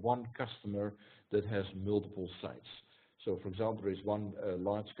example, one customer that has multiple sites. So, for example, there is one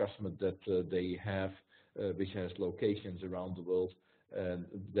large customer that they have, which has locations around the world, and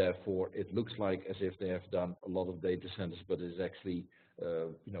therefore it looks like as if they have done a lot of data centers, but it's actually,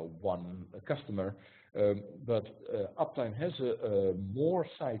 one customer. But Uptime has more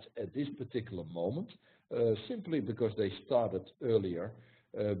sites at this particular moment, simply because they started earlier.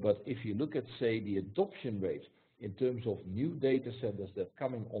 But if you look at, say, the adoption rate in terms of new data centers that are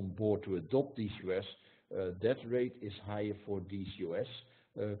coming on board to adopt DCOS, that rate is higher for DCOS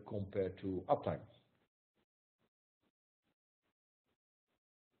compared to Uptime.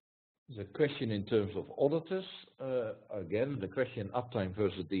 The question in terms of auditors, again, the question Uptime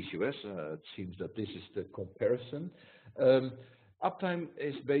versus DCOS, it seems that this is the comparison. Uptime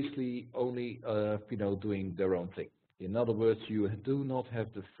is basically only, doing their own thing. In other words, you do not have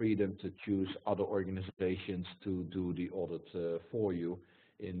the freedom to choose other organizations to do the audit for you.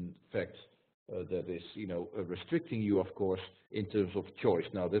 In fact, that is, restricting you, of course, in terms of choice.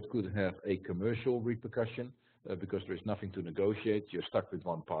 Now, that could have a commercial repercussion because there is nothing to negotiate. You're stuck with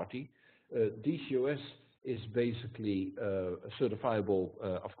one party. DCOS is basically certifiable,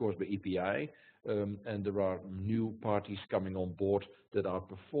 of course, by EPI, and there are new parties coming on board that are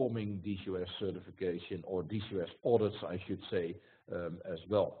performing DCOS certification or DCOS audits, I should say, as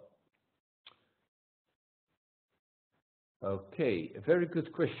well. Okay, a very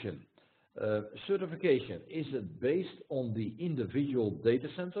good question. Certification, is it based on the individual data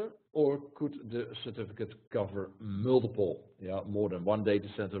center, or could the certificate cover multiple, more than one data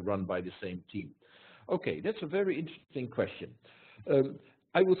center run by the same team? Okay, that's a very interesting question.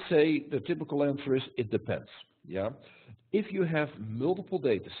 I would say the typical answer is it depends. If you have multiple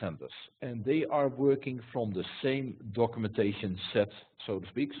data centers and they are working from the same documentation set, so to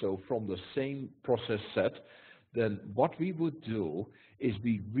speak, so from the same process set, then what we would do is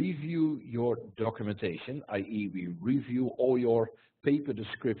we review your documentation, i.e. we review all your paper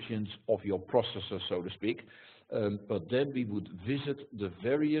descriptions of your processor, so to speak, but then we would visit the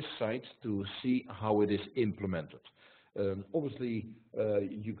various sites to see how it is implemented. Obviously,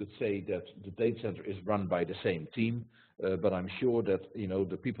 you could say that the data center is run by the same team, but I'm sure that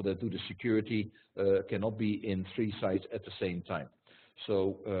the people that do the security cannot be in 3 sites at the same time.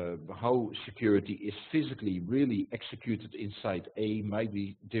 So how security is physically really executed in site A might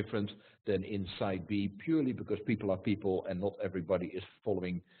be different than in site B, purely because people are people and not everybody is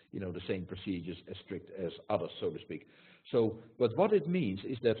following the same procedures as strict as others, so to speak. So, but what it means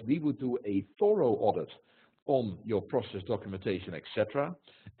is that we would do a thorough audit on your process documentation, etc.,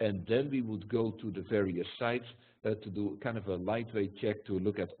 and then we would go to the various sites to do kind of a lightweight check to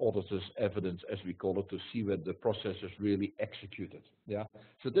look at auditor's evidence, as we call it, to see whether the process is really executed.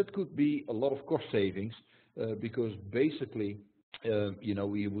 So that could be a lot of cost savings because basically,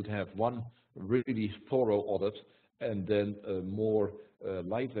 we would have one really thorough audit and then a more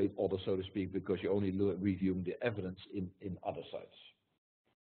lightweight audit, so to speak, because you're only reviewing the evidence in other sites.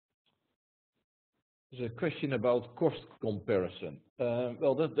 There's a question about cost comparison.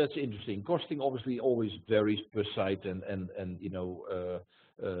 Well, that's interesting. Costing obviously always varies per site and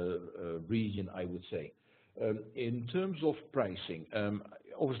region, I would say. In terms of pricing,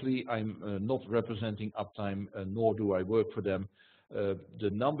 obviously I'm not representing Uptime, nor do I work for them. The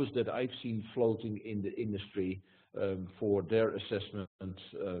numbers that I've seen floating in the industry for their assessment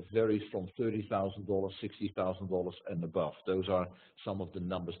varies from $30,000, $60,000 and above. Those are some of the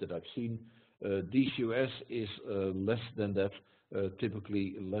numbers that I've seen. DCOS is less than that,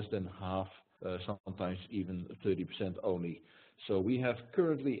 typically less than half, sometimes even 30% only. So we have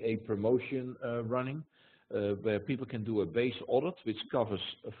currently a promotion running where people can do a base audit which covers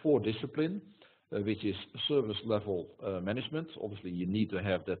 4 disciplines, which is service level management. Obviously you need to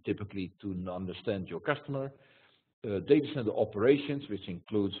have that typically to understand your customer. Data center operations, which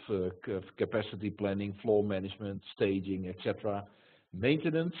includes capacity planning, floor management, staging, etc.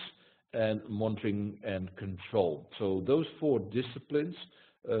 Maintenance, and monitoring and control. So those 4 disciplines,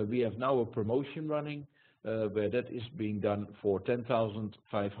 we have now a promotion running where that is being done for $10,500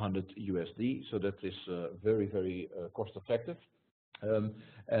 USD. So that is very, very cost effective.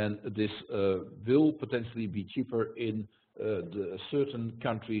 And this will potentially be cheaper in the certain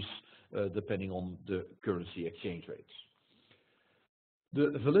countries depending on the currency exchange rates.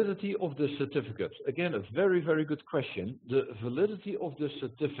 The validity of the certificate. Again, a very, very good question. The validity of the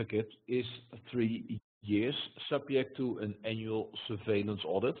certificate is 3 years, subject to an annual surveillance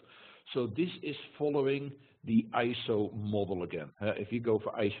audit. So this is following the ISO model again. If you go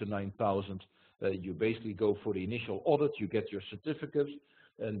for ISO 9000, you basically go for the initial audit, you get your certificate,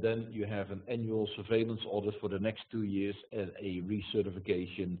 and then you have an annual surveillance audit for the next 2 years and a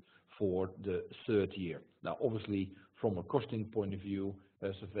recertification for the 3rd year. Now, obviously, from a costing point of view,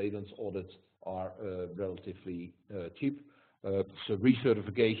 surveillance audits are relatively cheap. So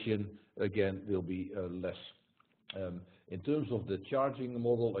recertification, again, will be less. In terms of the charging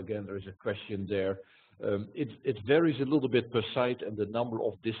model, again, there is a question there. It varies a little bit per site and the number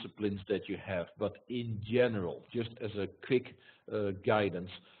of disciplines that you have, but in general, just as a quick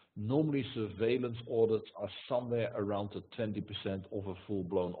guidance, normally surveillance audits are somewhere around the 20% of a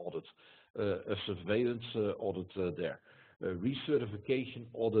full-blown audit. A surveillance audit there. A recertification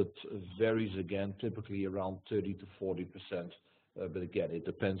audit varies again, typically around 30 to 40%, but again, it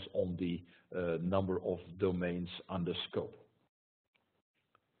depends on the number of domains under scope.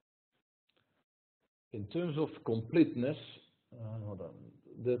 In terms of completeness, hold on.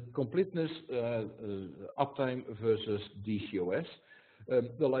 The completeness, uptime versus DCOS.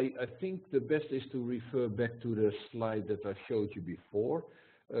 Well, I think the best is to refer back to the slide that I showed you before.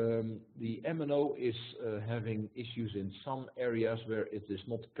 The M&O is having issues in some areas where it is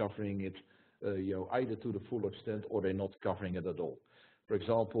not covering it, either to the full extent or they're not covering it at all. For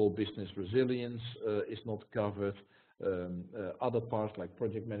example, business resilience is not covered. Other parts like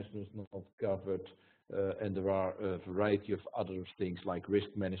project management is not covered. And there are a variety of other things like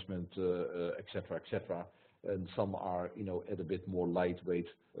risk management, etc., etc. And some are, at a bit more lightweight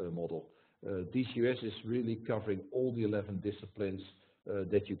model. DCOS is really covering all the 11 disciplines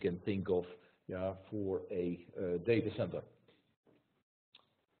that you can think of, for a data center.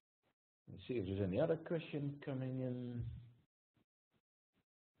 Let's see if there's any other question coming in.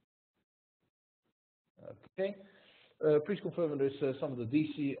 Okay. Please confirm there's some of the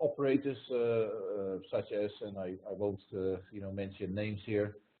DC operators, such as, and I won't, mention names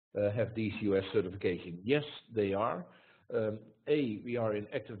here, have DCOS certification. Yes, they are. We are in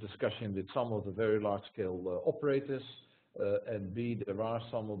active discussion with some of the very large-scale operators, and B, there are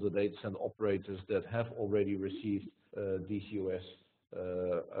some of the data center operators that have already received DCOS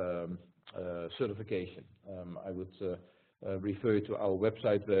certification. I would refer you to our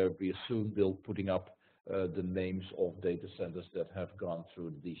website where we soon will be putting up the names of data centers that have gone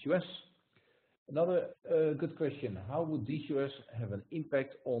through the DCOS. Another good question, how would DCOS have an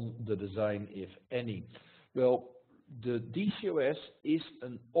impact on the design, if any? Well, the DCOS is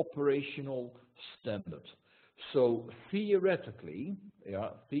an operational standard. So theoretically,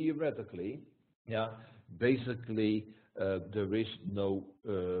 basically there is no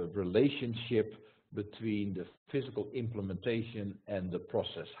relationship between the physical implementation and the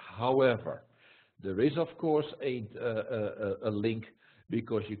process. However, there is of course a link,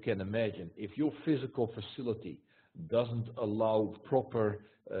 because you can imagine if your physical facility doesn't allow proper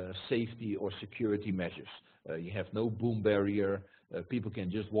safety or security measures, you have no boom barrier, people can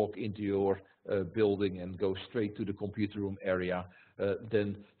just walk into your building and go straight to the computer room area,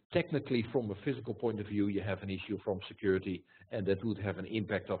 then technically from a physical point of view you have an issue from security, and that would have an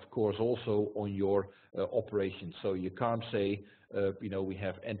impact of course also on your operations. So you can't say, we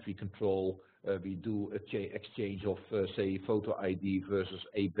have entry control, we do exchange of say photo ID versus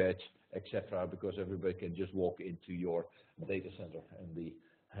a badge, etc., because everybody can just walk into your data center and the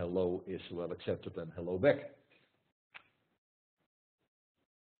hello is well accepted and hello back.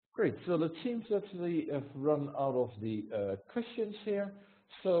 Great, so it seems that we have run out of the questions here.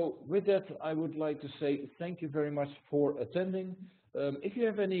 So with that, I would like to say thank you very much for attending. If you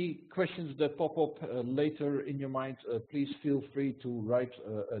have any questions that pop up later in your mind, please feel free to write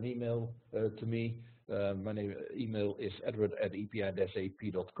an email to me. My email is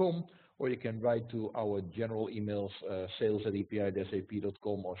edward@epi-ap.com, or you can write to our general emails,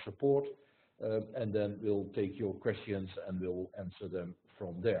 sales@epi-ap.com or support, and then we'll take your questions and we'll answer them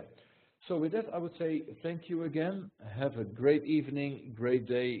from there. So with that, I would say thank you again. Have a great evening, great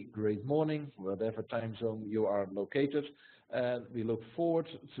day, great morning, whatever time zone you are located. And we look forward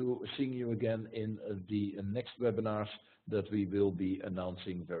to seeing you again in the next webinars that we will be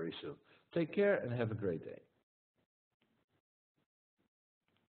announcing very soon. Take care and have a great day.